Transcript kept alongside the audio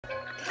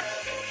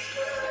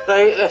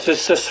Right, this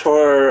is just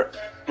for,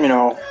 you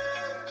know,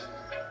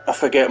 I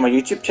forget my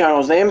YouTube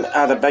channel's name. I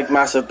had a big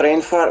massive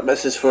brain fart.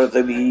 This is for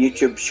the wee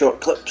YouTube short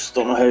clips.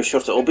 Don't know how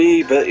short it'll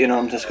be, but you know,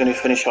 I'm just going to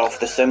finish off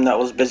the sim that I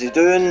was busy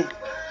doing.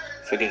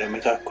 Figured I'd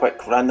make a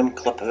quick random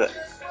clip of it.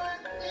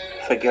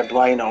 Figured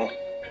why not?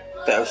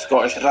 Bit of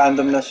Scottish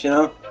randomness, you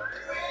know.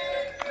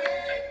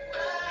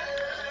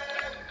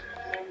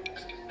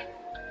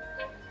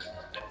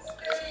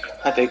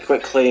 Had to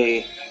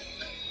quickly,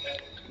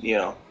 you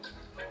know,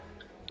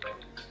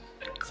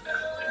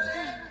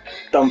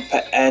 dump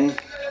it in.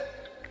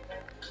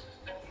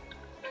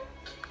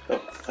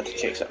 Oh, had to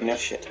check something else.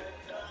 Shit.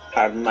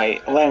 Pardon my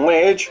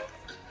language.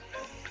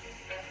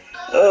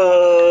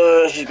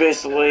 She's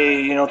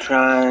basically, you know,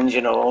 trans,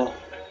 you know,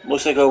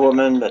 looks like a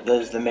woman, but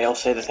does the male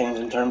side of things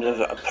in terms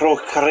of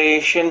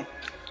procreation.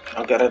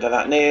 I'll get rid of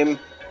that name.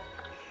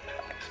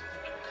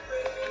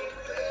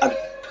 And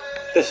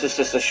this is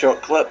just a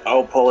short clip.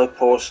 I'll probably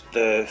post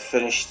the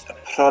finished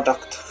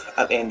product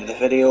at the end of the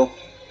video.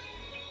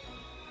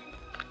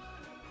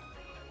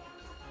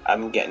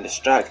 I'm getting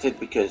distracted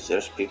because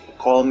there's people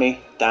calling me.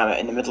 Damn it,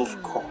 in the middle of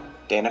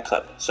doing a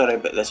clip. Sorry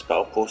about this, but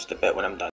I'll post a bit when I'm done.